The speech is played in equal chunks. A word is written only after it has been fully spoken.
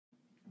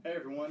Hey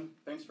everyone,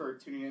 thanks for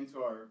tuning in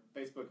to our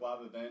Facebook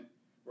Live event.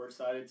 We're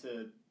excited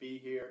to be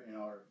here in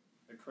our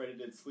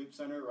accredited sleep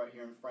center right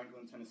here in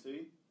Franklin,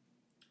 Tennessee.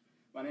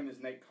 My name is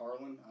Nate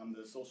Carlin. I'm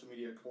the social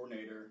media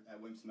coordinator at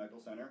Williams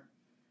Medical Center,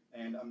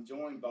 and I'm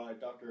joined by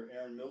Dr.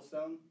 Aaron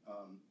Milstone,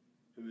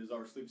 who is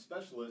our sleep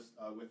specialist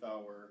with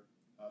our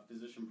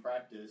physician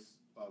practice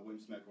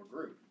Williams Medical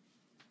Group.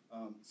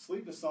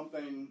 Sleep is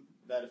something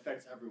that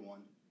affects everyone.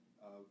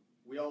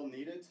 We all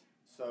need it.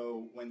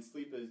 So when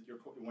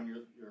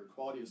your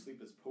quality of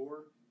sleep is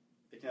poor,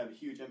 it can have a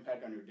huge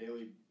impact on your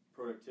daily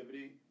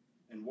productivity,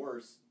 and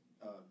worse,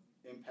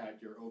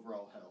 impact your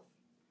overall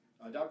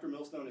health. Dr.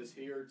 Milstone is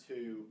here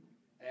to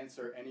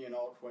answer any and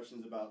all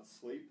questions about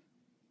sleep.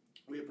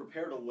 We have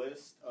prepared a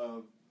list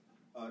of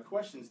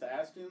questions to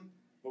ask him,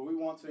 but we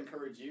want to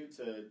encourage you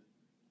to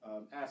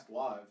ask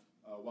live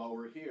while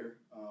we're here.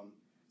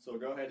 So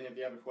go ahead, and if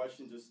you have a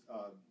question, just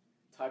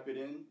type it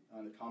in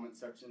the comment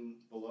section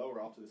below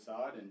or off to the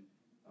side, and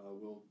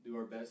we'll do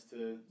our best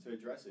to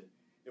address it.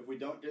 If we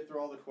don't get through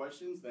all the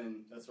questions,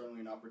 then that's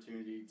certainly an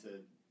opportunity to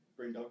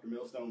bring Dr.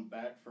 Milstone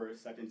back for a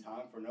second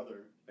time for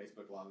another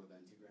Facebook Live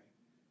event.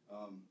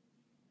 Great.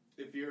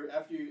 If you're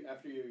after you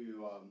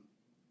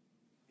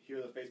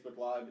hear the Facebook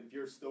Live, if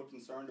you're still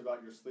concerned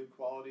about your sleep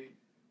quality,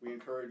 we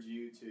encourage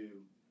you to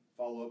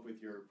follow up with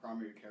your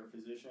primary care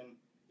physician.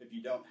 If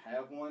you don't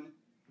have one,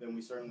 then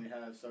we certainly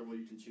have several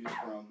you can choose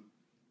from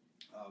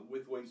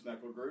with Williams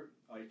Medical Group.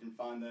 You can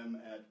find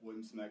them at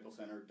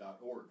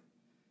williamsmedicalcenter.org.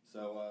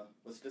 So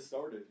let's get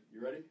started.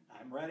 You ready?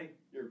 I'm ready.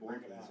 You're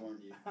born for this,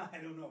 aren't you? I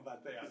don't know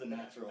about that. It's a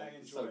natural. I enjoy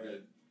it's so it.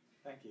 good.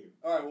 Thank you.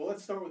 All right, well,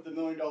 let's start with the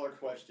million-dollar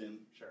question.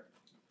 Sure.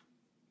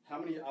 How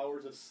many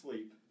hours of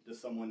sleep does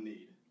someone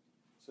need?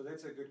 So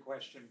that's a good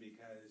question,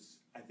 because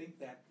I think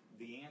that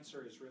the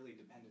answer is really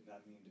dependent on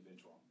the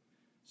individual.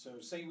 So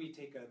say we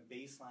take a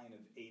baseline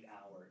of 8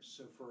 hours.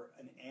 So for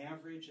an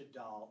average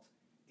adult,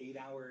 8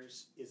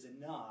 hours is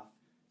enough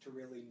to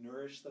really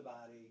nourish the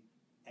body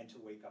and to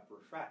wake up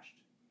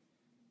refreshed.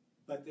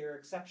 But there are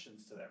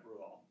exceptions to that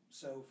rule.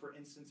 So for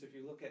instance, if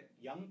you look at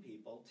young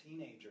people,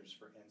 teenagers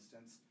for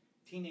instance,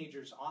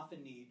 teenagers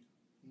often need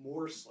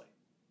more sleep.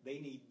 They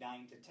need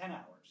 9 to 10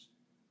 hours.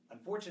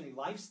 Unfortunately,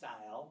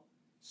 lifestyle,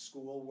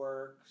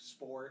 schoolwork,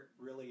 sport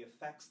really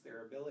affects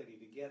their ability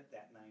to get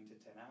that 9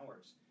 to 10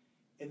 hours.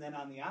 And then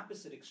on the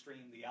opposite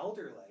extreme, the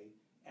elderly,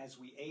 as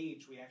we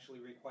age, we actually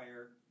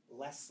require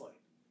less sleep.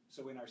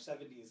 So in our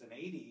 70s and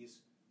 80s,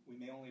 we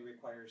may only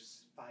require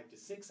 5 to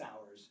 6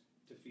 hours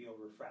to feel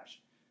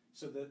refreshed.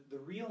 So the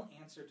real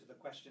answer to the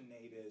question,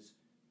 Nate, is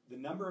the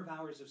number of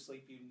hours of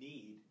sleep you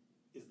need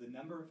is the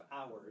number of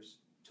hours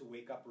to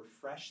wake up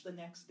refreshed the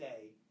next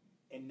day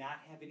and not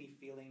have any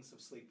feelings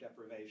of sleep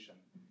deprivation,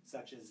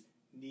 such as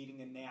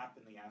needing a nap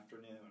in the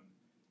afternoon,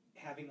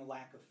 having a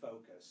lack of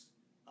focus,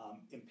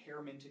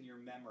 impairment in your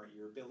memory,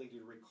 your ability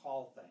to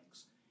recall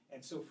things.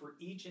 And so for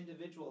each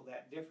individual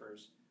that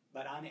differs,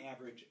 but on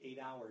average 8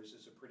 hours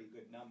is a pretty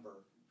good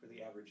number for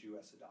the average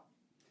U.S. adult.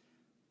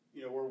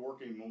 You know, we're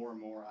working more and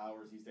more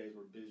hours these days.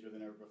 We're busier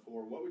than ever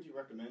before. What would you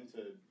recommend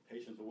to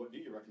patients, or what do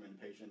you recommend to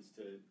patients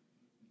to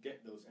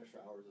get those extra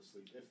hours of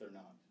sleep if they're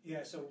not?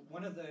 Yeah, so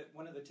one of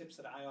the tips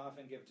that I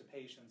often give to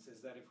patients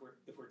is that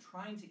if we're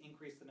trying to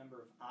increase the number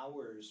of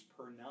hours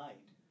per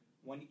night,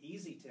 one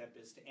easy tip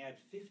is to add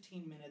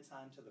 15 minutes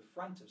onto the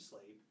front of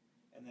sleep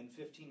and then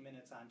 15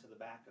 minutes onto the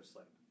back of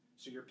sleep.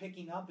 So you're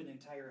picking up an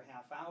entire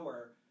half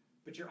hour,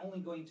 but you're only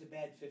going to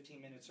bed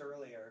 15 minutes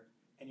earlier,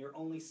 and you're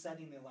only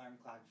setting the alarm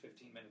clock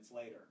 15 minutes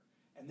later.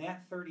 And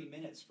that 30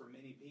 minutes for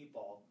many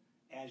people,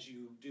 as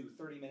you do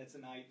 30 minutes a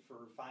night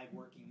for 5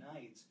 working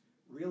nights,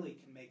 really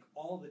can make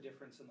all the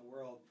difference in the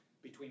world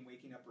between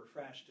waking up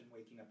refreshed and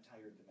waking up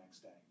tired the next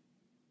day.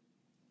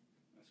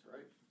 That's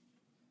great.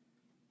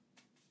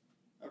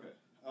 Okay.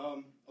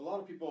 A lot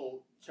of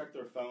people check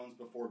their phones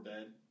before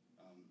bed.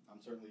 I'm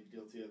certainly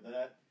guilty of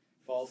that.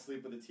 Fall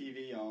asleep with the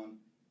TV on.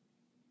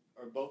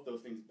 Are both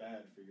those things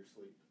bad for your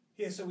sleep?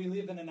 Yeah, so we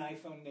live in an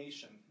iPhone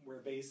nation where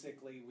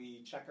basically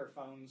we check our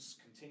phones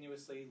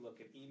continuously,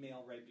 look at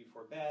email right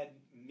before bed.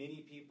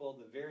 Many people,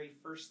 the very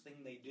first thing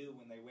they do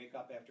when they wake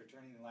up after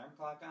turning the alarm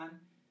clock on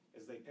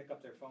is they pick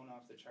up their phone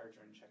off the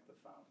charger and check the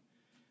phone.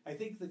 I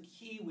think the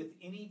key with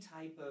any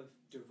type of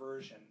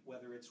diversion,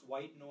 whether it's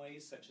white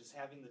noise, such as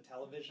having the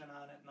television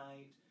on at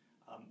night,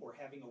 or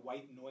having a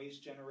white noise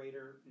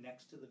generator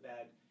next to the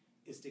bed,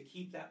 is to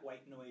keep that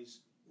white noise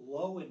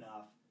low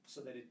enough so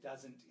that it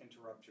doesn't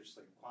interrupt your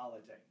sleep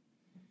quality.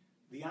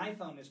 The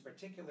iPhone is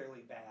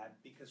particularly bad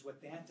because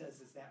what that does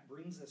is that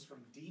brings us from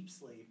deep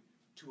sleep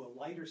to a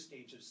lighter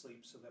stage of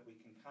sleep so that we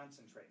can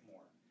concentrate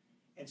more.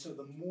 And so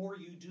the more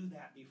you do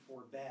that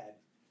before bed,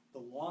 the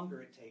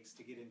longer it takes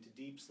to get into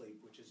deep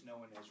sleep, which is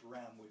known as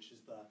REM, which is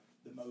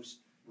the most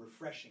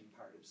refreshing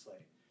part of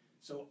sleep.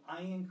 So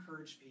I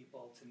encourage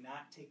people to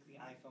not take the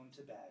iPhone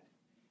to bed.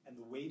 And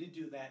the way to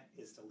do that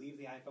is to leave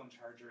the iPhone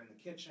charger in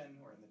the kitchen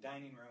or in the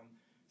dining room,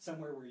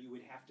 somewhere where you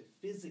would have to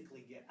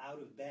physically get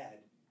out of bed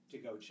to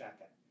go check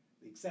it.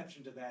 The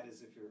exception to that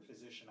is if you're a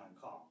physician on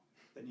call.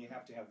 Then you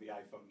have to have the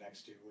iPhone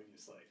next to you when you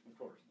sleep. Of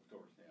course,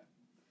 yeah.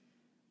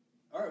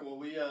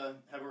 we have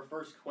our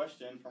first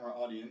question from our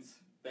audience.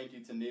 Thank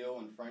you to Neil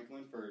and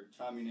Franklin for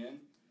chiming in.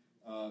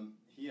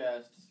 He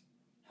asks,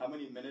 how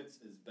many minutes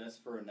is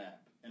best for a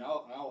nap? And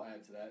I'll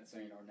add to that,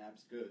 saying, are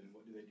naps good, and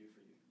what do they do for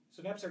you?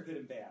 So naps are good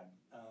and bad.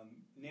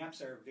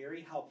 Naps are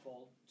very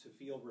helpful to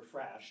feel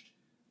refreshed,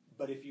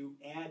 but if you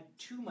add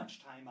too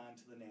much time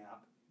onto the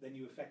nap, then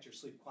you affect your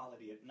sleep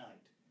quality at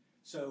night.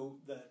 So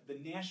the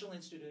National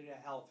Institute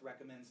of Health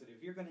recommends that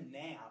if you're going to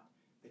nap,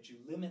 that you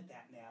limit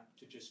that nap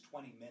to just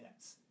 20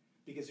 minutes.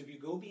 Because if you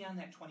go beyond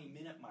that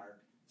 20-minute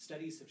mark,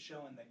 studies have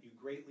shown that you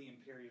greatly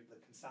impair the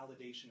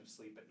consolidation of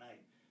sleep at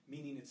night,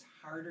 meaning it's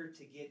harder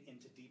to get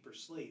into deeper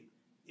sleep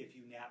if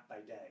you nap by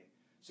day.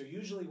 So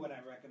usually what I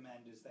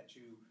recommend is that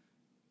you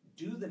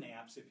do the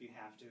naps if you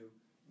have to,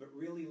 but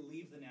really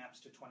leave the naps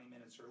to 20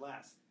 minutes or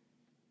less.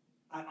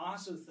 I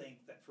also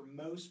think that for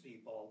most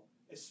people,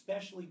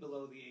 especially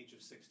below the age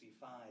of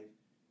 65,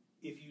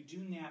 if you do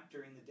nap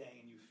during the day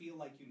and you feel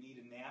like you need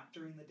a nap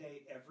during the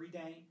day every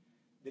day,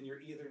 then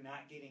you're either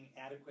not getting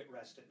adequate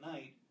rest at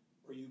night,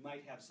 or you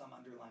might have some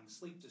underlying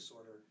sleep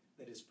disorder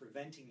that is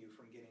preventing you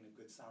from getting a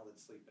good solid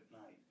sleep at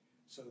night.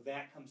 So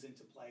that comes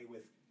into play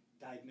with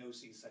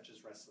diagnoses such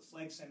as restless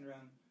leg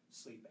syndrome,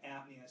 sleep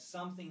apnea,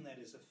 something that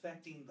is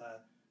affecting the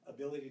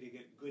ability to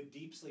get good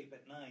deep sleep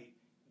at night,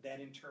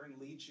 that in turn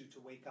leads you to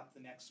wake up the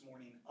next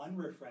morning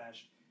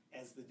unrefreshed.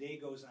 As the day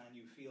goes on,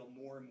 you feel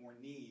more and more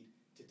need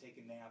to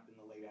take a nap in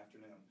the late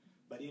afternoon.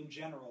 But in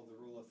general,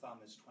 the rule of thumb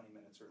is 20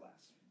 minutes or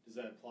less. Does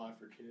that apply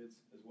for kids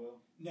as well?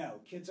 No,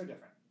 kids are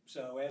different.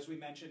 So as we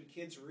mentioned,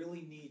 kids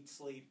really need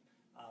sleep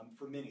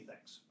for many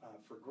things,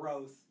 for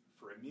growth,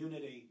 for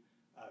immunity,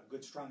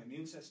 good strong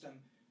immune system.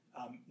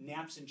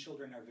 Naps in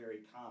children are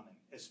very common,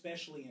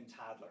 especially in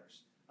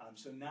toddlers.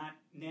 So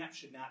naps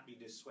should not be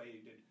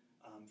dissuaded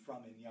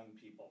from in young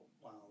people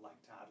like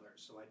toddlers.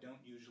 So I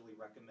don't usually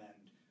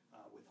recommend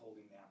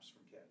withholding naps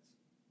from kids.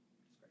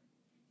 That's great.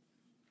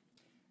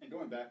 And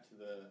going back to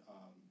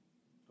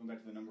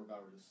the number of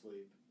hours of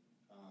sleep,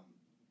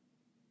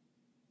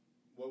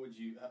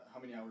 how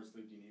many hours of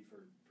sleep do you need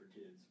for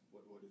kids?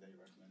 What do they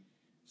recommend?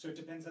 So it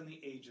depends on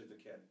the age of the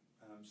kid.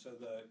 So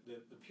the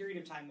period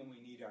of time when we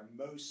need our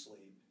most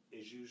sleep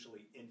is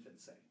usually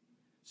infancy.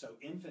 So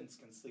infants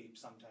can sleep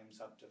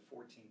sometimes up to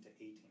 14 to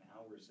 18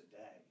 hours a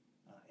day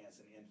as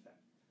an infant.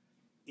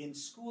 In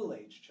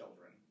school-age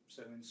children,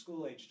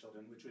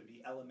 which would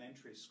be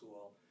elementary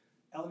school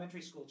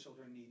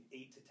children need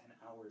 8 to 10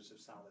 hours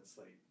of solid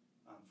sleep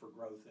for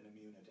growth and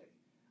immunity.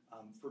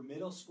 For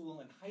middle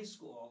school and high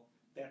school,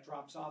 that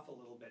drops off a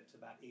little bit to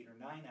about 8 or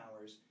 9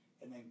 hours,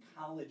 and then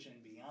college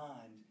and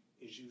beyond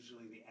is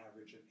usually the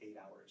average of 8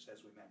 hours, as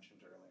we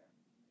mentioned earlier.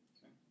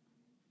 Okay.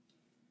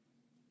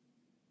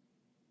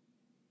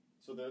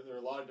 So there are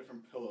a lot of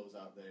different pillows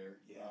out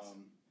there. Yes.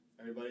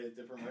 Everybody has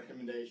different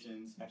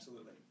recommendations.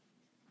 Absolutely.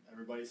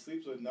 Everybody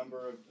sleeps with a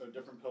number of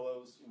different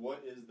pillows.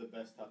 What is the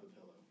best type of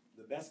pillow?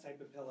 The best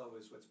type of pillow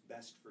is what's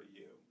best for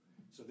you.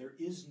 So there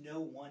is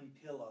no one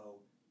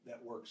pillow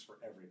that works for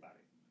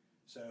everybody.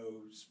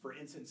 So, for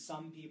instance,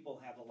 some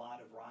people have a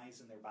lot of rise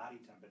in their body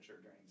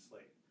temperature during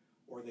sleep,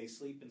 or they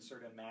sleep in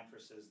certain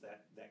mattresses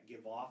that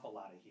give off a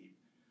lot of heat.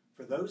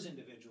 For those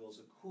individuals,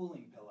 a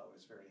cooling pillow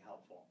is very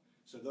helpful.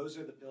 So those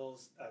are the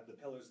pillows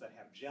that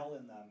have gel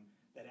in them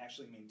that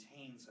actually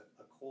maintains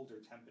a colder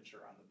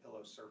temperature on the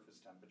pillow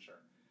surface temperature.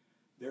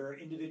 There are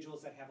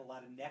individuals that have a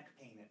lot of neck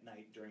pain at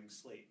night during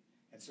sleep.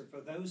 And so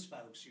for those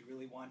folks, you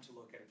really want to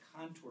look at a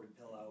contoured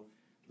pillow.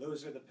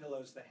 Those are the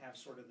pillows that have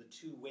sort of the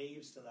two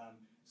waves to them,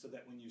 so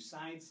that when you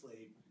side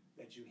sleep,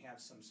 that you have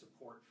some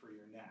support for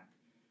your neck.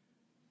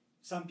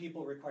 Some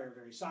people require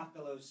very soft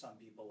pillows, some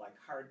people like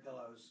hard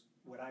pillows.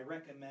 What I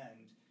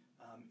recommend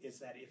is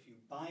that if you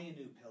buy a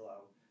new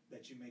pillow,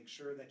 that you make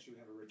sure that you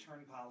have a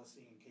return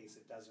policy in case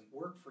it doesn't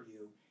work for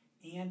you,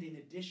 and in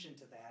addition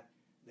to that,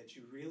 that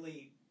you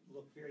really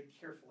look very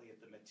carefully at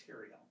the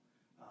material.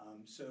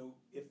 So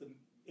if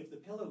the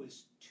pillow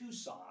is too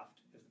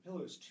soft,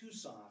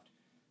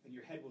 then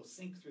your head will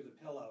sink through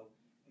the pillow,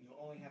 and you'll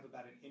only have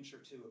about 1 inch or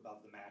 2 above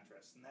the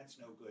mattress, and that's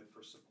no good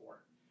for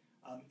support.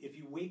 If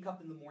you wake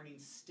up in the morning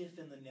stiff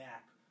in the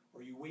neck,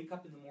 or you wake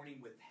up in the morning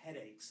with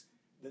headaches,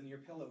 then your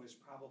pillow is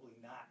probably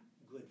not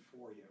good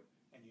for you,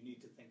 and you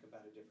need to think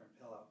about a different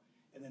pillow.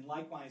 And then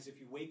likewise, if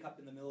you wake up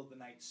in the middle of the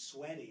night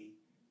sweaty,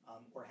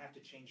 or have to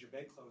change your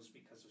bedclothes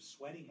because of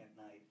sweating at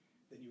night,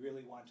 then you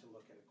really want to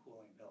look at a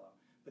cooling pillow.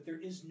 But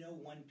there is no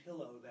one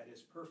pillow that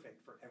is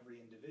perfect for every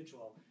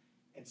individual,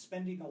 and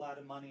spending a lot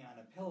of money on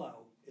a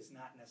pillow is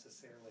not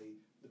necessarily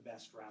the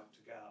best route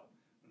to go.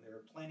 And there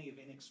are plenty of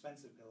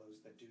inexpensive pillows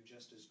that do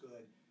just as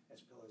good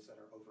as pillows that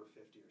are over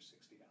 $50 or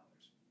 $60.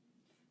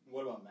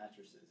 What about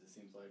mattresses? It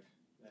seems like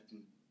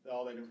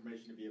all that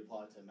information can be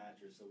applied to a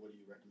mattress, so what do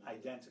you recommend?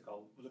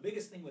 Identical. Well, the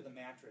biggest thing with a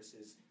mattress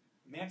is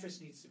mattress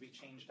needs to be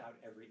changed out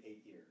every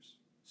 8 years.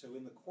 So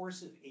in the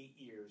course of 8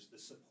 years, the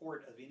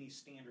support of any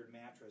standard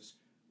mattress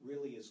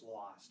really is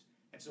lost.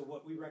 And so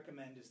what we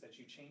recommend is that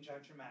you change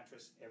out your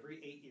mattress every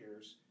 8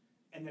 years,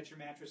 and that your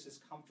mattress is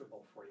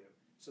comfortable for you,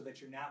 so that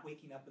you're not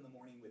waking up in the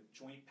morning with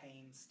joint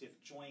pain,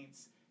 stiff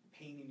joints,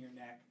 pain in your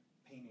neck,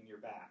 pain in your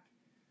back.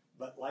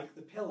 But like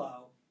the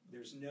pillow,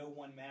 there's no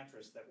one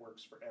mattress that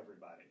works for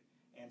everybody.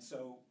 And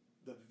so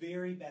the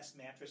very best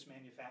mattress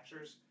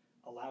manufacturers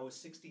allow a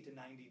 60 to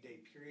 90 day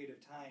period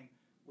of time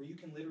where you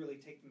can literally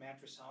take the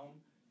mattress home,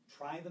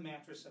 try the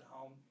mattress at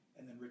home,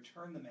 and then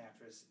return the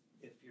mattress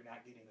if you're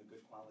not getting a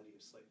good quality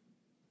of sleep.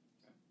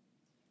 Okay.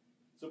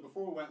 So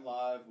before we went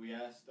live, we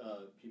asked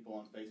people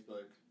on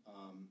Facebook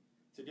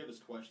to give us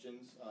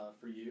questions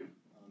for you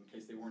in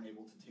case they weren't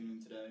able to tune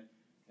in today.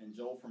 And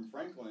Joel from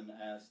Franklin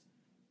asked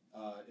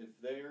if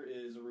there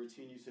is a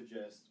routine you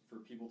suggest for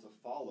people to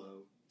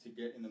follow to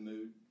get in the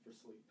mood for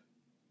sleep.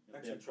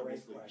 That's a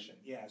great question.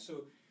 Yeah,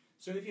 so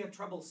if you have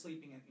trouble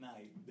sleeping at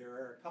night, there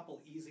are a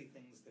couple easy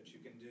things that you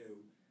can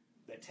do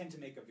that tend to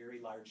make a very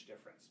large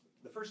difference.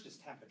 The first is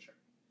temperature.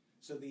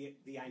 So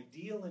the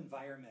ideal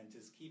environment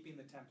is keeping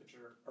the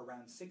temperature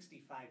around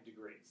 65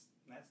 degrees.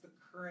 And that's the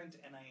current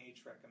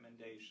NIH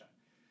recommendation.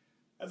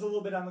 That's a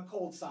little bit on the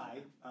cold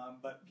side,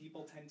 but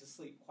people tend to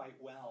sleep quite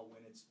well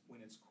when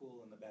it's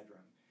cool in the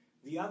bedroom.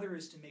 The other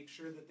is to make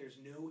sure that there's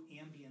no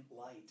ambient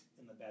light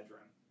in the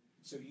bedroom.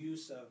 So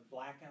use of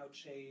blackout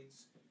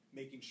shades,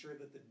 making sure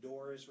that the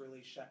door is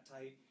really shut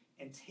tight,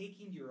 and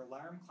taking your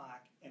alarm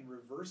clock and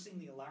reversing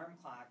the alarm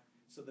clock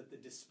so that the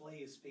display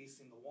is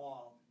facing the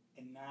wall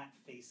and not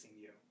facing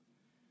you.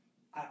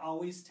 I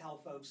always tell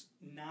folks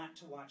not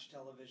to watch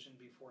television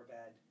before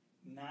bed,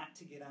 not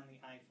to get on the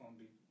iPhone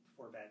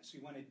before bed. So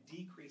you want to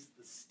decrease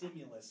the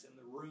stimulus in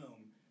the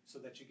room so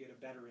that you get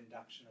a better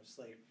induction of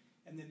sleep.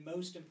 And then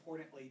most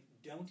importantly,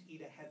 don't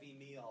eat a heavy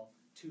meal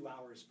 2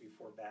 hours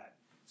before bed.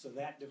 So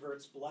that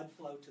diverts blood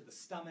flow to the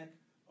stomach,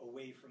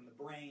 away from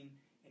the brain,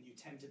 and you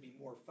tend to be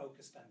more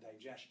focused on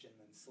digestion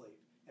than sleep.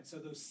 And so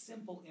those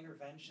simple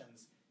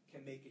interventions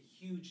can make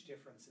a huge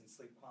difference in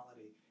sleep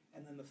quality.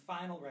 And then the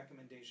final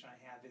recommendation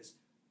I have is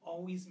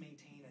always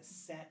maintain a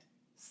set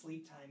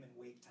sleep time and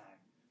wake time.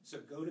 So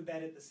go to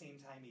bed at the same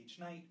time each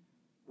night,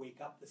 wake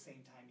up the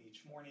same time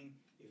each morning.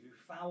 If you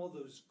follow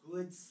those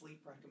good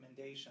sleep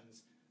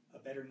recommendations, a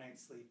better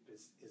night's sleep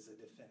is a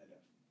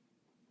definitive.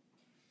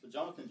 So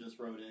Jonathan just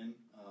wrote in.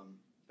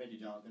 Thank you,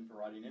 Jonathan, for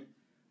writing in.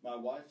 My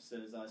wife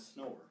says I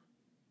snore.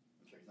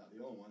 I'm sure he's not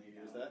the only one who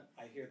hears that.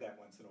 I hear that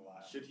once in a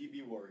while. Should he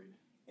be worried?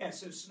 Yeah,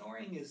 so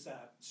snoring is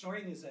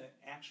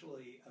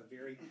actually a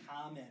very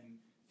common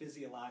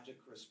physiologic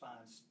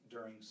response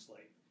during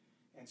sleep.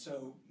 And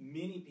so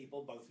many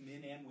people, both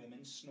men and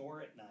women,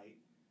 snore at night,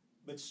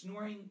 but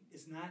snoring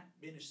has not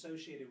been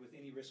associated with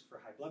any risk for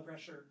high blood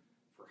pressure,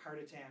 for heart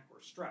attack,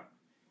 or stroke.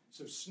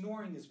 So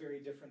snoring is very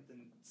different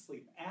than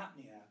sleep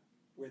apnea,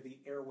 where the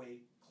airway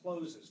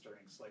closes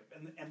during sleep.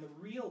 And the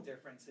real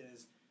difference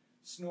is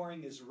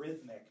snoring is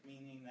rhythmic,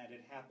 meaning that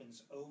it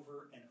happens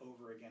over and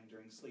over again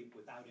during sleep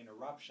without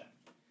interruption.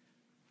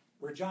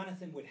 Where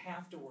Jonathan would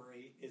have to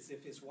worry is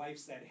if his wife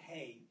said,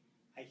 hey,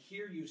 I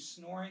hear you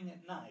snoring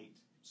at night,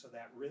 so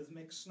that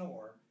rhythmic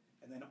snore,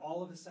 and then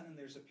all of a sudden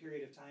there's a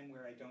period of time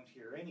where I don't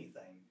hear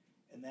anything,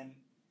 and then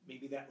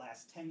maybe that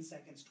lasts 10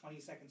 seconds, 20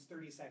 seconds,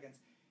 30 seconds,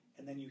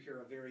 and then you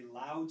hear a very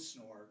loud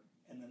snore,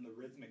 and then the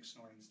rhythmic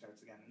snoring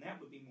starts again. And that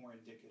would be more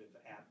indicative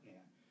of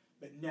apnea.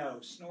 But no,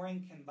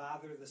 snoring can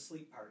bother the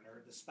sleep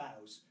partner, the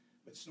spouse,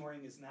 but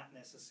snoring is not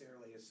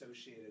necessarily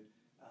associated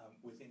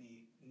with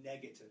any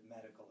negative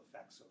medical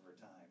effects over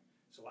time.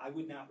 So I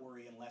would not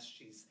worry unless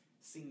she's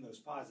seen those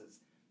pauses.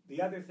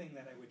 The other thing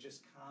that I would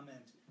just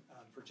comment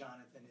for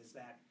Jonathan is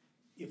that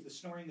if the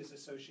snoring is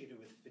associated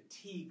with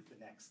fatigue the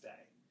next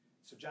day,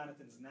 so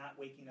Jonathan's not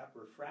waking up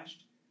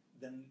refreshed,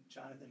 then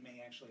Jonathan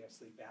may actually have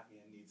sleep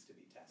apnea and needs to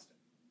be tested.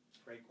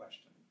 Great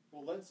question.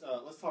 Well, let's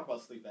talk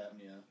about sleep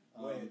apnea.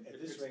 At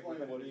this rate, we're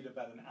going to need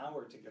about an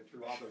hour to get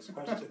through all those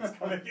questions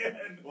coming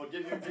in. Well,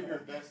 give your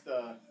best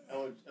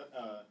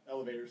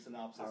elevator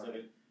synopsis of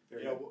it.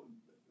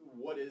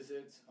 What is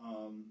it,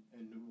 and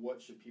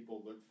what should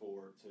people look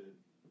for to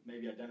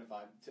maybe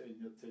identify to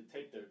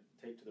take to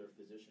their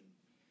physician?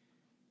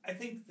 I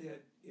think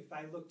that if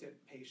I looked at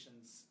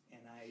patients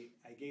and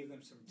I gave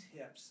them some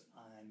tips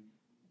on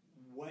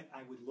what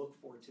I would look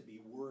for to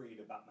be worried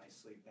about my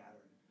sleep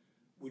pattern,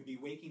 would be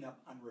waking up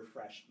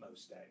unrefreshed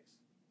most days.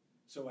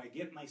 So I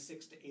get my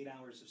 6 to 8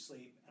 hours of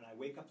sleep, and I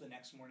wake up the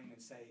next morning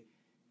and say,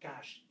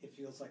 gosh, it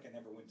feels like I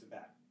never went to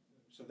bed.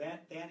 So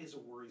that is a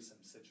worrisome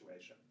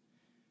situation.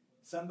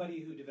 Somebody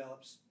who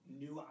develops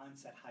new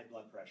onset high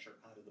blood pressure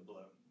out of the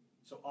blue.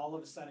 So all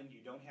of a sudden you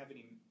don't have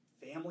any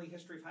family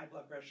history of high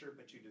blood pressure,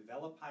 but you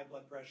develop high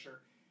blood pressure.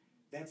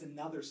 That's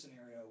another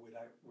scenario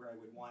where I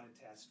would want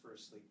to test for a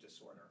sleep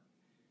disorder.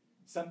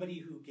 Somebody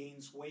who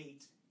gains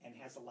weight and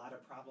has a lot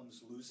of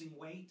problems losing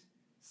weight,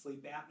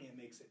 sleep apnea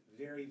makes it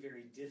very,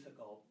 very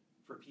difficult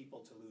for people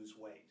to lose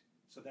weight.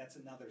 So that's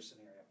another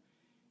scenario.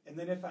 And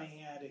then if I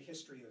had a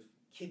history of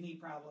kidney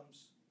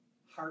problems,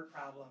 heart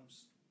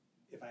problems,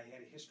 if I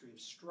had a history of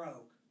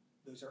stroke,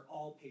 those are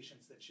all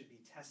patients that should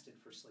be tested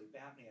for sleep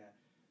apnea,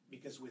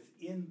 because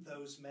within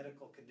those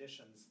medical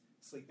conditions,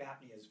 sleep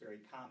apnea is very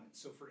common.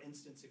 So for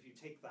instance, if you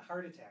take the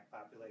heart attack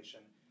population,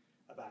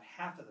 about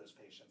half of those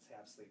patients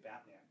have sleep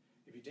apnea.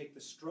 If you take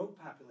the stroke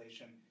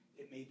population,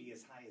 it may be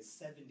as high as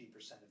 70%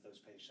 of those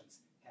patients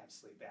have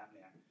sleep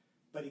apnea.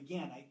 But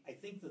again, I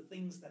think the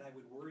things that I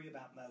would worry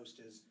about most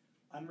is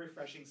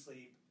unrefreshing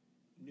sleep,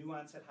 new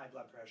onset high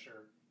blood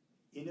pressure,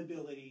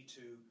 inability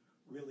to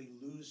really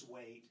lose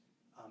weight.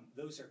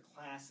 Those are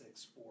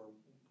classics for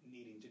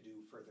needing to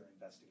do further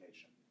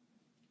investigation.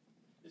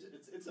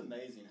 It's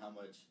amazing how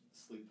much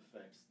sleep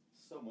affects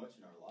so much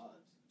in our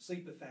lives.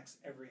 Sleep affects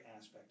every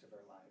aspect of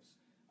our lives,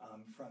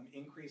 from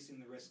increasing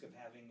the risk of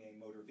having a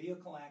motor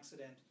vehicle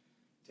accident,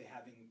 to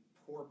having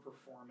poor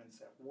performance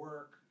at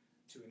work,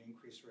 to an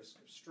increased risk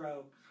of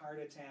stroke, heart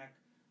attack,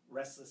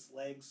 restless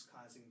legs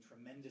causing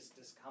tremendous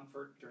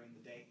discomfort during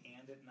the day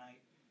and at night,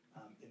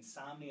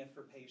 insomnia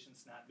for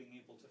patients not being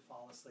able to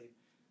fall asleep.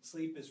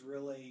 Sleep is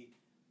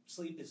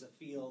a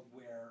field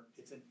where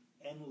it's an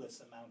endless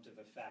amount of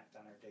effect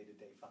on our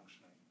day-to-day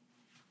functioning.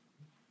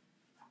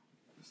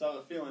 So I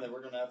have a feeling that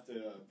we're going to have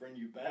to bring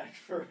you back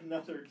for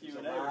another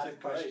Q&A, which is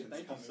great.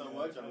 Thank you so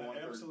much, everyone,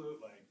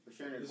 Absolutely. for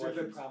sharing your These questions.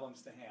 are good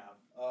problems to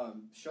have.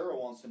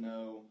 Cheryl wants to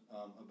know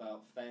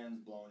about fans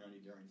blowing on you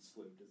during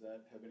sleep. Does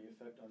that have any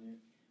effect on you?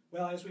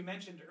 Well, as we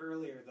mentioned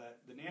earlier,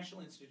 the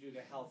National Institute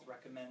of Health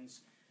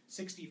recommends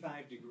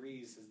 65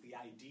 degrees is the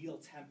ideal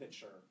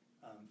temperature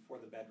for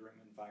the bedroom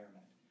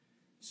environment.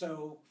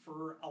 So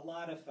for a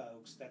lot of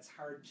folks, that's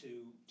hard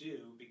to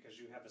do because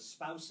you have a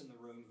spouse in the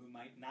room who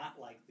might not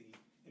like the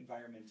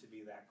environment to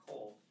be that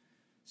cold.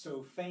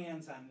 So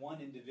fans on one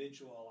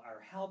individual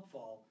are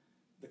helpful.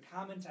 The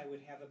comment I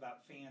would have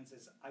about fans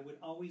is I would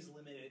always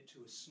limit it to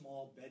a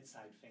small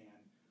bedside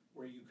fan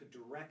where you could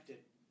direct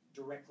it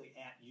directly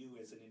at you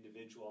as an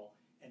individual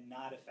and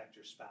not affect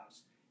your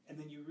spouse. And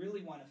then you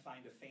really want to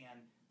find a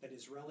fan that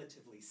is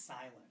relatively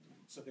silent,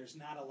 so there's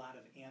not a lot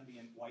of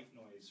ambient white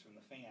noise from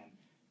the fan,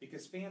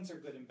 because fans are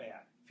good and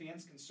bad.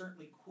 Fans can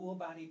certainly cool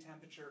body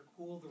temperature,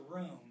 cool the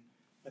room,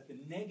 but the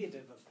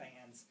negative of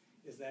fans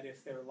is that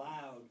if they're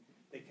loud,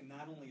 they can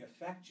not only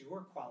affect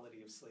your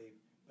quality of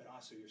sleep, but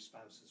also your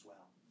spouse as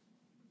well.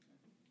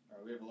 All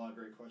right, we have a lot of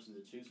great questions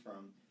to choose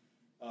from.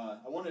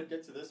 I want to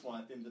get to this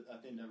one. I think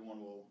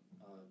everyone will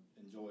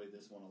enjoy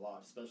this one a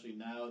lot, especially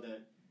now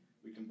that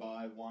we can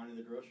buy wine in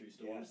the grocery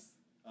stores.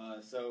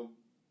 Yes. So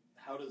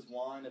how does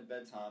wine at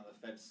bedtime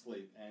affect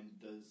sleep? And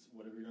does,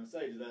 whatever you're going to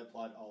say, does that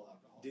apply to all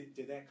alcohol?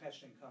 Did that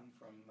question come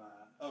from...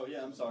 oh,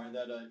 yeah, I'm sorry.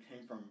 That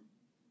came from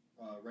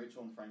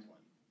Rachel and Franklin.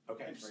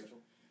 Okay. Thanks, Rachel.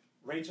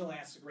 Rachel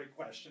asked a great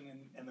question,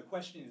 and the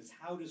question is,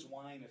 how does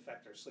wine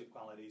affect our sleep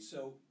quality?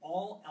 So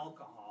all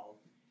alcohol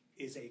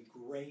is a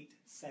great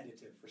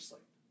sedative for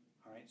sleep.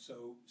 All right,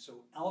 so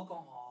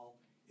alcohol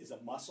is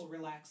a muscle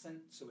relaxant,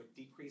 so it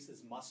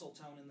decreases muscle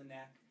tone in the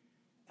neck.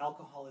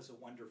 Alcohol is a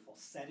wonderful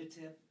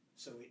sedative,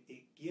 so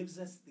it gives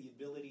us the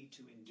ability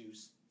to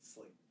induce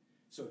sleep.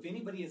 So if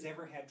anybody has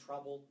ever had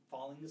trouble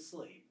falling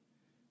asleep,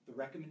 the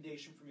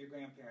recommendation from your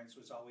grandparents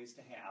was always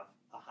to have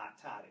a hot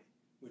toddy,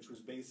 which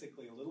was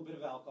basically a little bit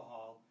of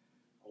alcohol,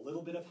 a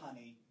little bit of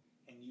honey,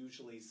 and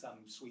usually some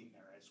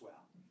sweetener as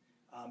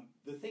well.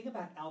 The thing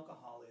about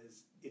alcohol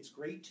is it's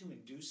great to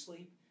induce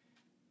sleep,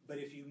 but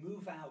if you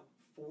move out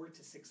 4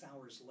 to 6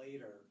 hours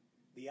later,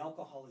 the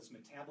alcohol is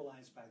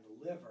metabolized by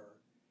the liver,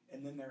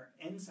 and then there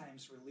are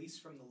enzymes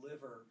released from the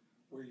liver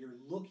where you're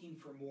looking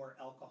for more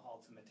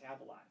alcohol to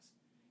metabolize.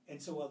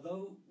 And so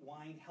although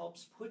wine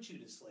helps put you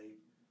to sleep,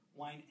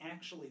 wine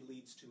actually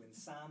leads to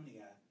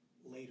insomnia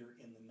later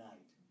in the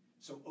night.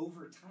 So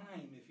over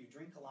time, if you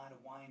drink a lot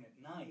of wine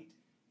at night,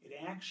 it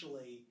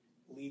actually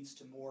leads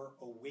to more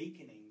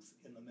awakenings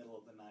in the middle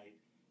of the night,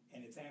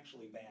 and it's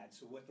actually bad.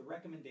 So what the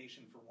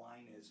recommendation for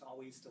wine is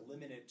always to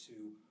limit it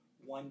to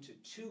 1 to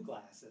 2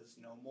 glasses,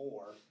 no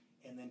more,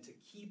 and then to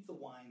keep the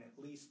wine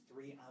at least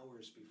 3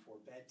 hours before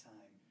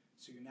bedtime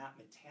so you're not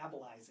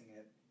metabolizing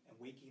it and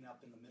waking up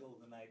in the middle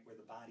of the night where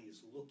the body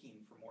is looking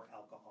for more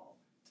alcohol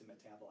to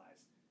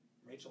metabolize.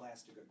 Rachel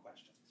asked a good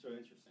question. It's really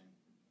interesting.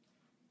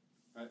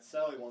 All right,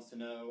 Sally wants to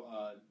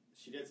know,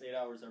 she gets 8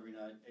 hours every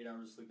night, 8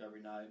 hours of sleep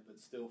every night, but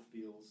still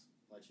feels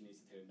like she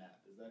needs to take a nap.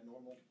 Is that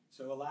normal?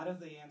 So a lot of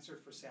the answer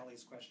for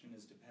Sally's question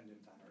is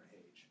dependent on her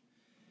age.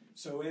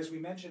 So as we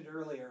mentioned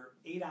earlier,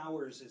 8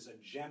 hours is a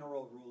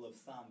general rule of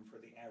thumb for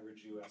the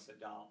average U.S.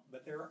 adult,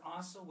 but there are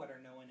also what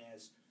are known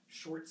as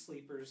short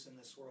sleepers in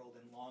this world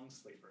and long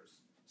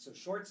sleepers. So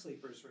short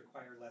sleepers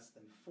require less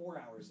than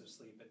 4 hours of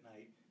sleep at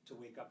night to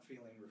wake up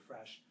feeling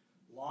refreshed.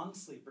 Long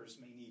sleepers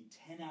may need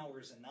 10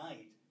 hours a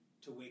night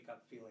to wake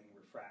up feeling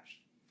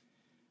refreshed.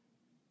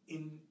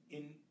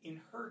 In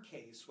her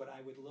case, what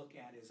I would look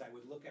at is I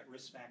would look at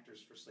risk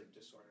factors for sleep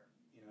disorder.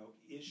 You know,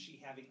 is she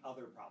having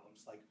other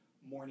problems like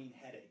morning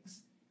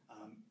headaches?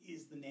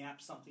 Is the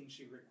nap something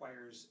she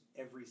requires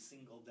every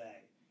single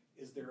day?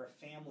 Is there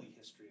a family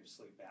history of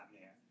sleep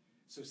apnea?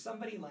 So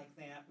somebody like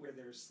that where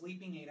they're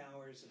sleeping 8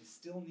 hours and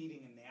still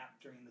needing a nap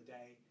during the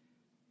day,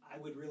 I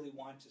would really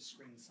want to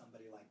screen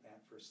somebody like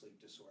that for a sleep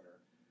disorder.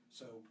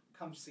 So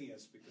come see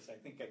us because I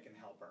think I can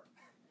help her.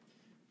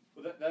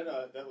 Well,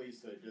 that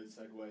leads to a good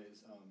segue.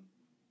 Is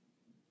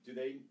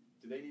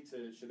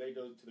should they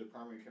go to the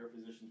primary care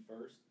physician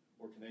first,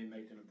 or can they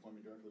make an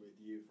appointment directly with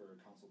you for a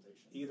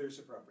consultation? Either is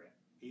appropriate.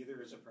 Either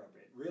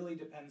really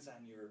depends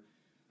on your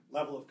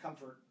level of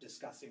comfort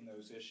discussing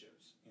those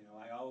issues. You know,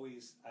 I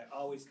always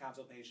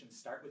counsel patients,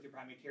 start with your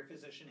primary care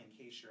physician in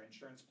case your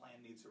insurance plan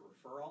needs a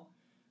referral.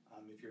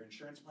 If your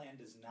insurance plan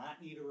does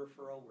not need a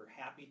referral, we're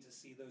happy to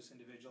see those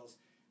individuals.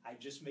 I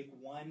just make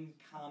one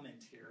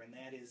comment here, and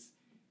that is,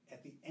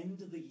 at the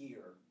end of the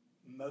year,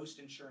 most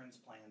insurance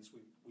plans,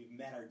 we've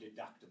met our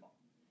deductible.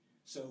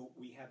 So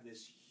we have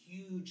this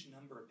huge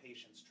number of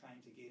patients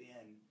trying to get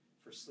in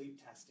for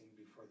sleep testing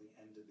before the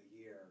end of the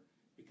year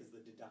because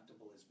the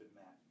deductible has been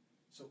met.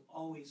 So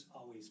always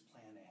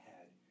plan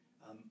ahead.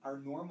 Our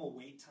normal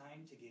wait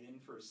time to get in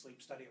for a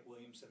sleep study at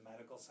Williamson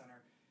Medical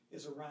Center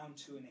is around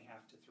 2.5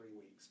 to 3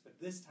 weeks. But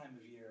this time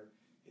of year,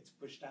 it's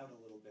pushed out a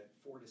little bit,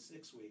 4 to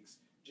 6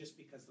 weeks, just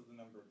because of the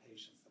number of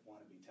patients that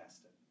want to be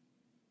tested.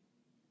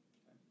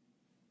 Okay.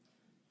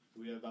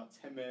 So we have about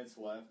 10 minutes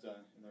left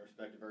in the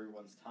respect of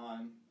everyone's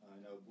time. I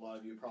know a lot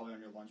of you are probably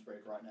on your lunch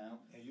break right now.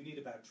 Yeah, you need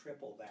about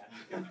triple that to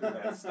get through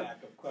that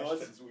stack of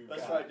questions we've got.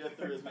 Let's try to get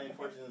through as many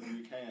questions as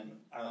we can.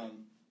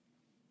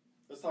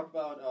 Let's talk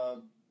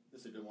about,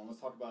 this is a good one,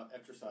 let's talk about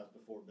exercise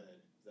before bed.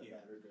 Is that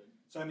bad or good?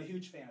 So I'm a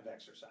huge fan of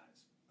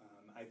exercise.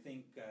 I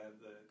think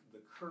the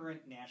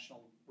current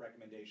national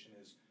recommendation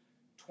is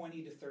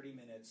 20 to 30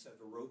 minutes of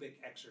aerobic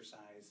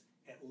exercise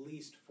at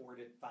least 4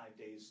 to 5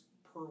 days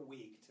per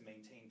week to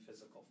maintain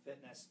physical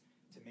fitness,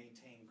 to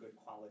maintain good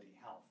quality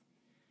health.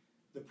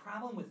 The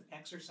problem with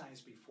exercise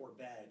before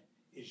bed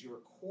is your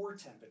core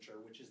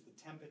temperature, which is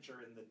the temperature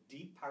in the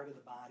deep part of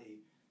the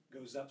body,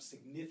 goes up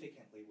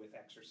significantly with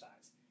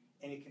exercise.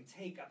 And it can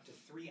take up to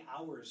 3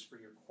 hours for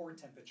your core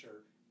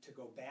temperature to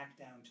go back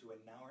down to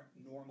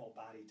a normal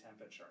body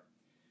temperature.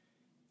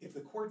 If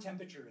the core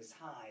temperature is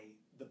high,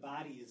 the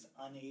body is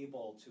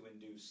unable to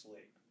induce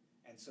sleep.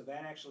 And so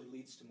that actually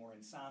leads to more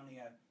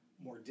insomnia,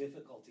 more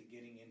difficulty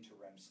getting into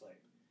REM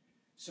sleep.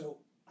 So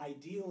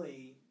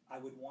ideally, I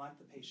would want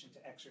the patient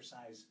to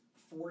exercise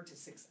 4 to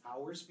 6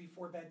 hours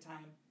before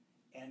bedtime,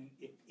 and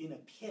if in a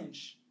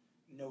pinch,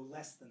 no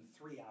less than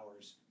 3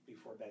 hours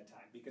before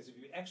bedtime. Because if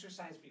you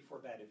exercise before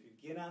bed, if you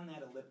get on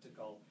that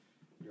elliptical,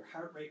 your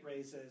heart rate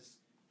raises,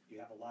 you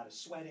have a lot of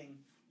sweating,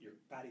 your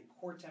body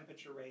core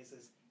temperature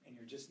raises, and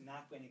you're just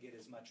not going to get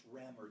as much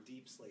REM or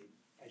deep sleep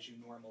as you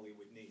normally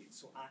would need.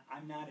 So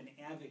I'm not an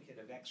advocate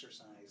of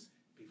exercise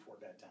before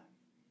bedtime.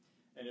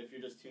 And if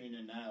you're just tuning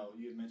in now,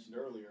 you had mentioned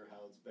earlier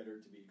how it's better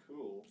to be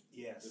cool.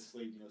 Yes. To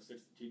sleep,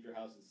 keep your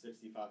house at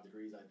 65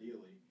 degrees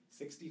ideally.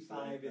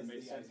 65 is the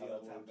ideal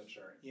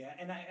temperature. Yeah,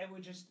 and I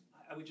would just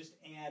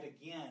add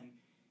again,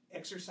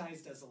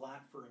 exercise does a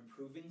lot for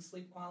improving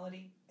sleep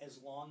quality as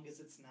long as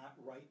it's not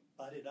right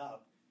butted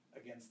up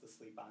against the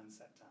sleep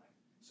onset time.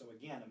 So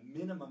again, a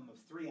minimum of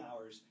 3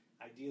 hours,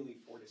 ideally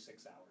 4 to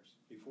 6 hours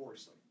before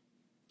sleep.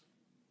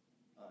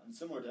 And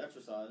similar to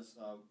exercise,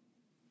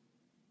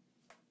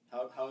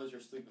 how is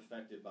your sleep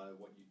affected by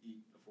what you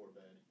eat before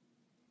bed?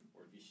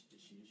 Or if you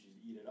should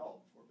eat at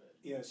all before bed?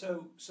 Yeah,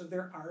 so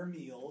there are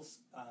meals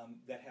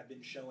that have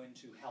been shown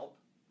to help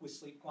with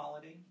sleep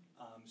quality.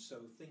 So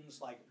things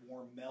like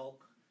warm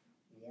milk,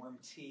 warm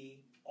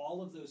tea,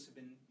 all of those have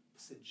been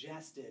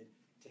suggested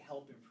to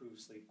help improve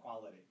sleep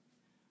quality.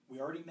 We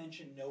already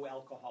mentioned no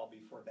alcohol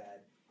before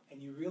bed, and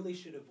you really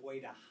should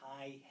avoid a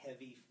high,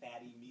 heavy,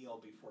 fatty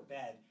meal before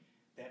bed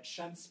that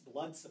shunts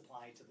blood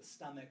supply to the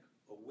stomach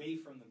away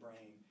from the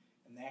brain,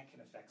 and that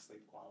can affect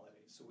sleep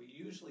quality. So we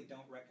usually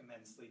don't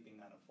recommend sleeping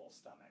on a full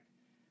stomach.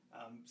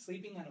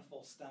 Sleeping on a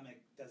full stomach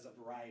does a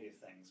variety of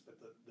things, but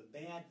the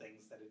bad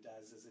things that it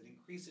does is it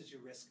increases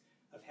your risk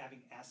of having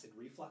acid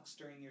reflux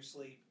during your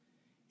sleep.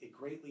 It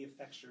greatly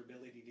affects your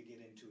ability to get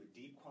into a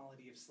deep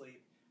quality of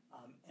sleep.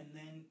 And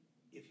then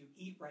if you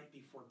eat right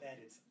before bed,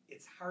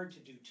 it's hard to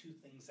do two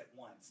things at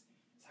once.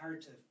 It's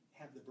hard to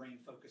have the brain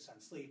focus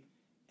on sleep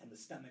and the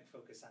stomach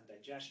focus on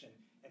digestion.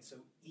 And so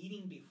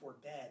eating before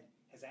bed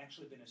has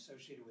actually been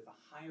associated with a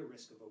higher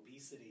risk of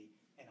obesity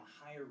and a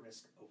higher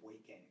risk of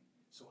weight gain.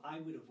 So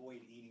I would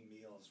avoid eating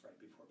meals right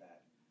before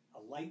bed.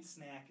 A light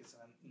snack is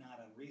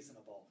not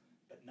unreasonable,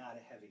 but not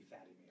a heavy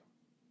fatty meal.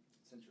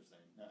 It's interesting.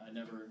 I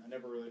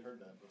never really heard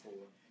that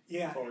before.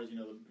 Yeah. As far as,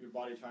 your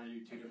body trying to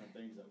do two different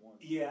things at once.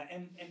 Yeah,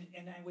 and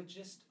I would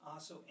just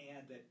also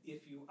add that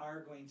if you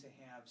are going to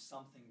have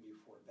something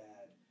before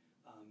bed,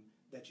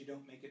 that you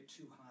don't make it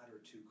too hot or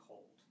too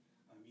cold.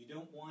 You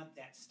don't want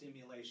that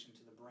stimulation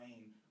to the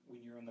brain when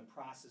you're in the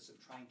process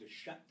of trying to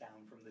shut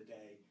down from the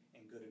day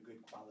and get a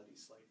good quality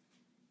sleep.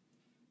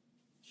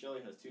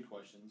 Shelley has two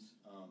questions.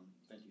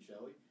 Thank you,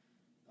 Shelley.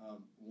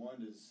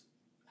 One is,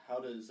 how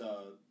does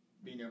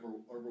being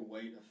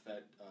overweight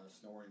affect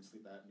snoring and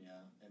sleep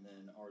apnea? And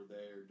then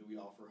do we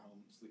offer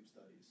home sleep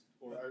studies?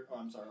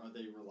 Are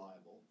they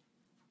reliable?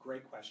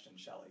 Great question,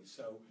 Shelley.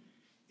 So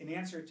in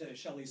answer to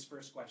Shelley's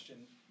first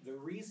question, the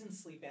reason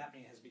sleep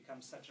apnea has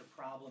become such a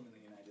problem in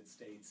the United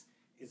States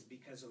is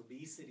because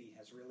obesity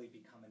has really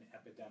become an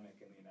epidemic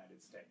in the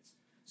United States.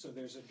 So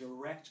there's a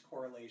direct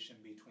correlation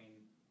between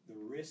the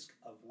risk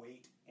of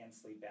weight and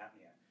sleep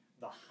apnea.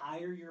 The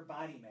higher your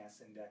body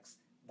mass index,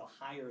 the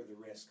higher the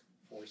risk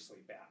for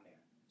sleep apnea.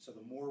 So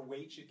the more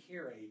weight you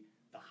carry,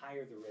 the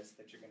higher the risk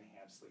that you're going to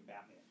have sleep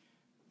apnea.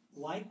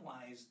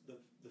 Likewise, the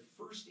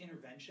first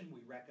intervention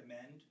we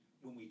recommend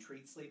when we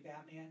treat sleep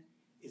apnea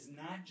is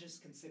not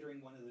just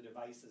considering one of the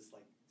devices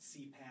like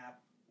CPAP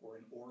or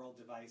an oral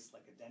device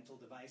like a dental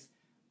device,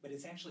 but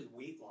it's actually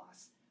weight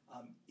loss.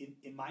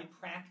 In my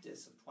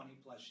practice of 20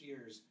 plus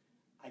years,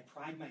 I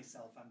pride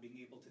myself on being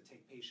able to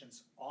take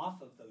patients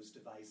off of those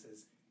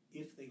devices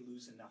if they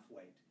lose enough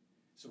weight.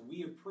 So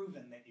we have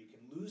proven that you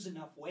can lose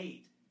enough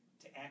weight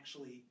to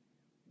actually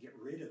get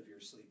rid of your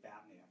sleep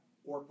apnea,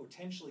 or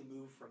potentially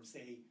move from,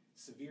 say,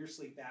 severe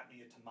sleep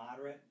apnea to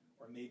moderate,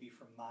 or maybe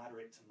from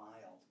moderate to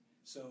mild.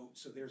 So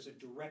there's a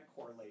direct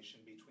correlation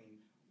between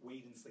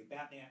weight and sleep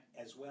apnea,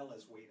 as well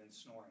as weight and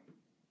snoring.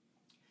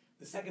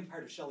 The second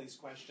part of Shelley's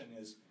question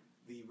is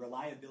the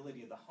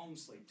reliability of the home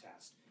sleep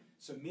test.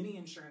 So many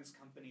insurance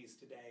companies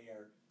today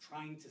are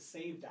trying to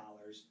save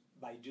dollars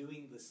by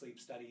doing the sleep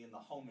study in the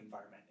home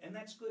environment, and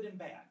that's good and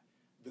bad.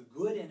 The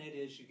good in it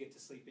is you get to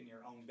sleep in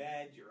your own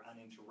bed, you're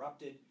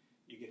uninterrupted,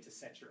 you get to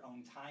set your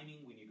own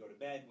timing when you go to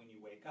bed, when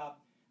you wake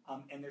up,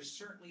 and there's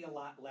certainly a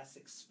lot less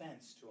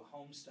expense to a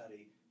home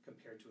study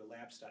compared to a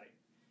lab study.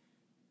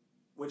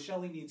 What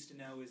Shelley needs to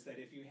know is that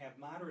if you have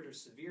moderate or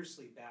severe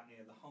sleep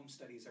apnea, the home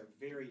studies are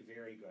very,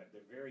 very good.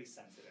 They're very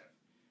sensitive.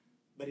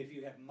 But if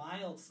you have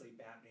mild sleep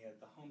apnea,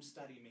 the home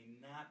study may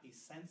not be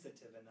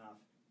sensitive enough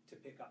to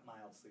pick up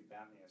mild sleep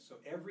apnea. So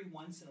every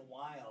once in a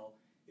while,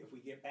 if we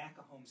get back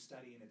a home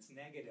study and it's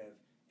negative,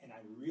 and I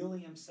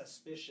really am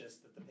suspicious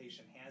that the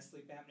patient has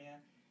sleep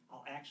apnea,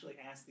 I'll actually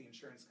ask the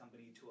insurance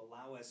company to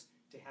allow us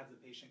to have the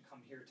patient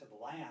come here to the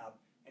lab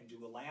and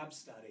do a lab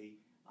study,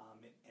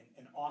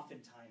 and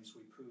oftentimes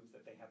we prove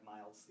that they have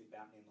mild sleep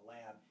apnea in the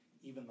lab,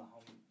 even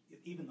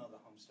though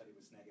the home study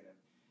was negative.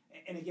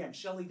 And again,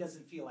 Shelley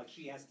doesn't feel like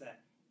she has to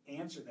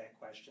answer that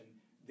question.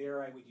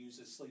 There I would use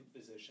a sleep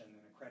physician,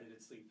 an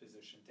accredited sleep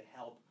physician, to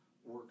help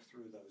work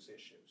through those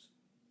issues.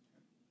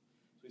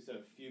 So we still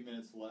have a few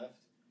minutes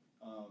left.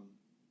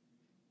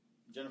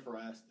 Jennifer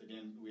asked,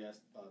 again, we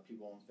asked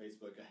people on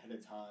Facebook ahead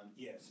of time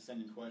Yes. to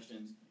send in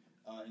questions,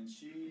 and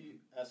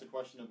she asked a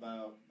question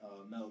about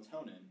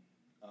melatonin.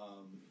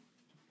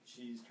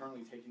 She's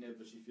currently taking it,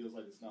 but she feels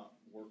like it's not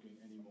working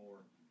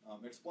anymore.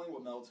 Explain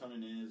what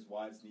melatonin is,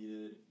 why it's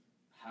needed,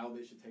 how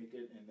they should take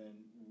it, and then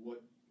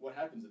what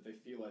happens if they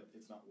feel like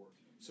it's not working.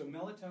 So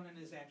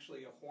melatonin is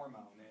actually a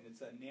hormone, and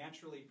it's a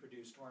naturally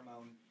produced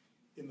hormone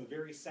in the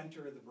very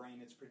center of the brain.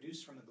 It's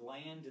produced from a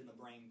gland in the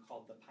brain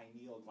called the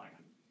pineal gland.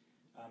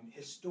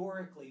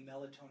 Historically,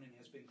 melatonin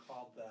has been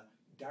called the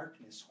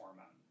darkness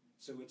hormone.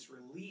 So it's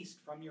released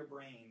from your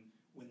brain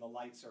when the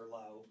lights are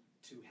low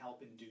to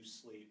help induce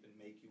sleep and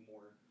make you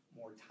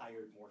more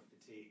tired, more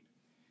fatigued.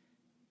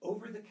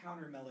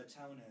 Over-the-counter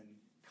melatonin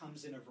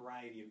comes in a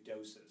variety of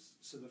doses.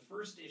 So the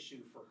first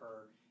issue for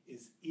her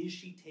is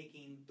she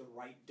taking the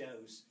right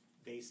dose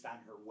based on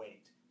her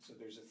weight? So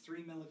there's a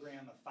 3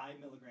 milligram, a 5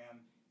 milligram,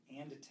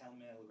 and a 10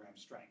 milligram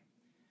strength.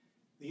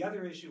 The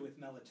other issue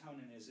with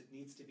melatonin is it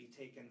needs to be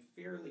taken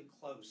fairly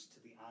close to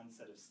the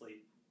onset of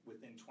sleep,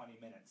 within 20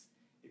 minutes.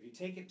 If you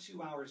take it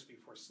 2 hours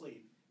before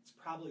sleep, it's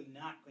probably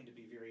not going to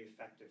be very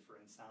effective for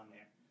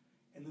insomnia.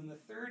 And then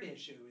the third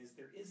issue is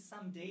there is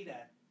some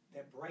data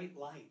that bright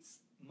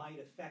lights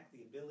might affect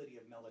the ability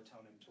of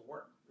melatonin to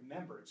work.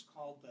 Remember, it's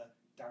called the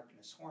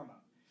darkness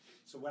hormone.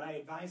 So what I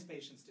advise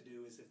patients to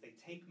do is if they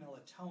take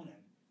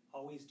melatonin,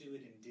 always do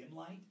it in dim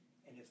light,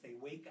 and if they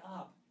wake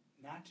up,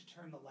 not to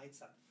turn the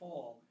lights up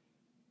full,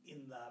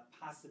 in the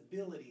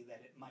possibility that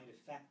it might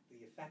affect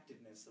the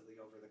effectiveness of the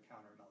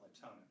over-the-counter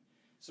melatonin.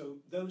 So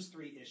those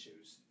three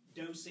issues,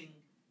 dosing,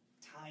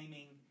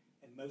 timing,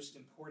 and most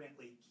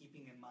importantly,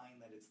 keeping in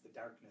mind that it's the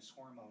darkness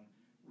hormone,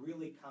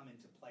 really come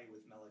into play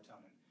with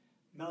melatonin.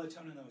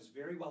 Melatonin, though, is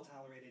very well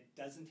tolerated,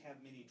 doesn't have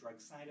many drug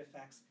side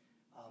effects.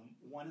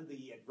 One of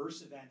the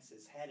adverse events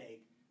is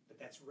headache, but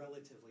that's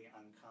relatively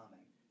uncommon.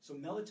 So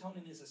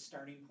melatonin is a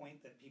starting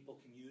point that people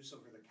can use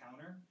over the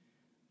counter.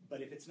 But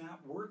if it's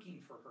not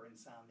working for her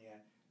insomnia,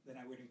 then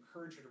I would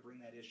encourage her to bring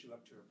that issue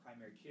up to her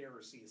primary care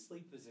or see a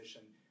sleep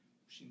physician.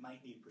 She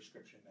might need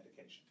prescription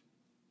medication.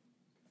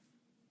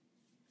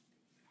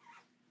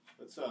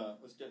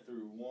 Let's get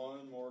through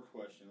one more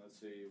question. Let's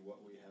see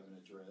what we haven't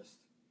addressed.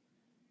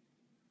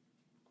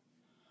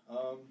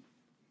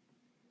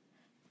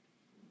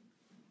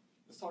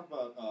 Let's talk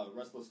about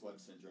restless leg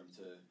syndrome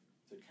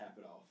to cap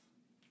it off.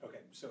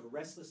 Okay, so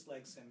restless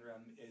leg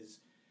syndrome is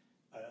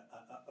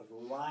a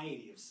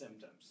variety of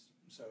symptoms.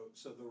 So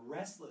the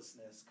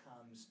restlessness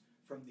comes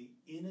from the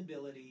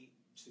inability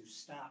to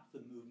stop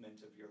the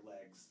movement of your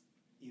legs,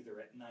 either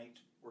at night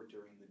or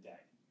during the day.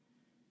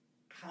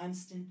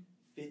 Constant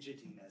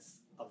fidgetiness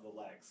of the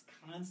legs,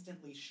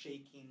 constantly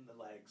shaking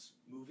the legs,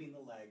 moving the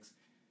legs.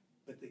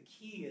 But the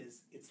key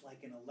is it's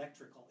like an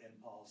electrical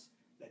impulse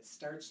that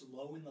starts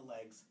low in the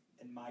legs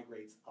and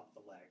migrates up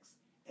the legs.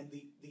 And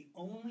the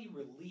only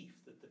relief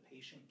that the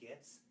patient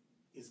gets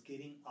is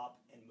getting up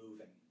and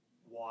moving,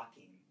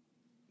 walking,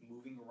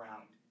 moving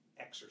around,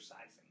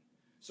 exercising.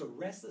 So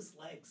restless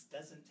legs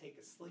doesn't take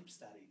a sleep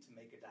study to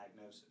make a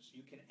diagnosis.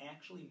 You can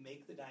actually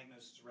make the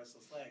diagnosis of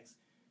restless legs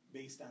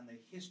based on the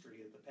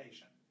history of the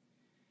patient.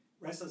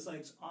 Restless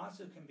legs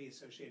also can be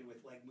associated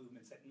with leg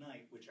movements at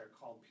night, which are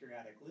called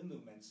periodic limb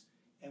movements,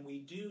 and we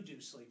do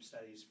sleep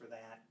studies for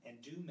that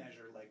and do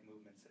measure leg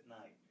movements at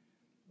night.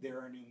 There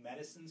are new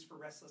medicines for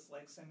restless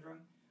leg syndrome,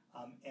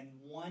 and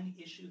one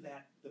issue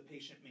that the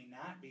patient may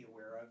not be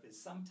aware of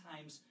is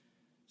sometimes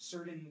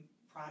certain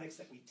products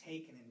that we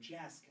take and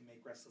ingest can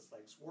make restless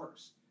legs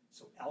worse.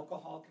 So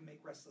alcohol can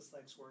make restless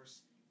legs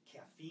worse,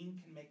 caffeine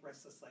can make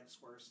restless legs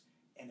worse,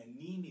 and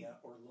anemia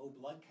or low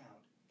blood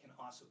count can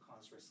also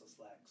cause restless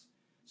legs.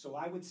 So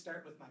I would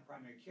start with my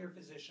primary care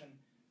physician,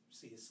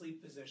 see a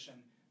sleep physician,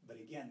 but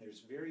again,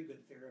 there's very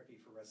good therapy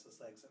for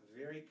restless legs, a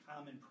very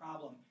common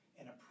problem,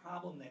 and a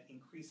problem that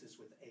increases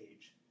with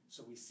age.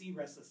 So we see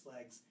restless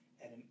legs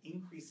at an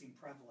increasing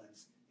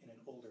prevalence in an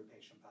older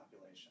patient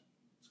population.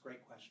 It's a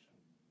great question.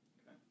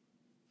 Okay.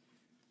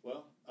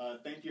 Well,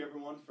 thank you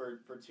everyone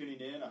for tuning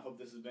in. I hope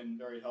this has been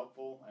very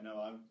helpful. I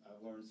know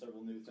I've learned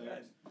several new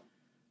things.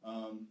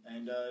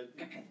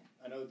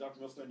 I know, Dr.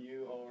 Milstone,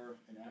 you are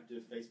an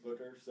active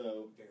Facebooker,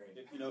 so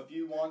if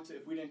you want to,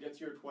 if we didn't get to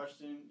your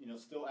question,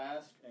 still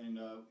ask, and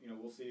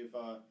we'll see if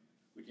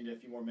we can get a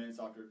few more minutes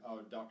after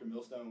Dr.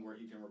 Milstone where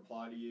he can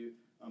reply to you.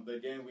 But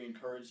again, we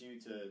encourage you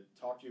to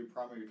talk to your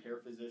primary care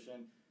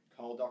physician,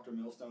 call Dr.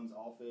 Milstone's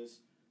office.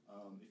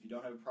 If you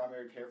don't have a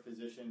primary care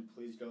physician,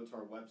 please go to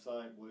our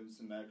website,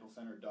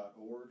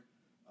 williamsonmedicalcenter.org.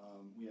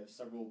 We have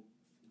several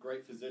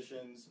great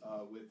physicians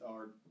with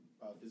our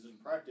physician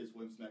practice,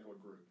 Williamson Medical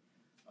Group.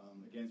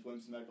 Again, it's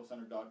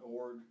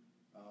williamsonmedicalcenter.org,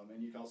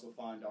 and you can also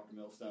find Dr.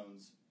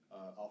 Milstone's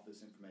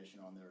office information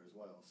on there as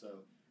well.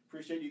 So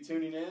appreciate you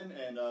tuning in,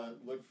 and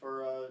look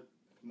for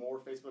more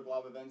Facebook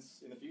Live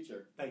events in the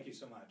future. Thank you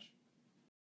so much.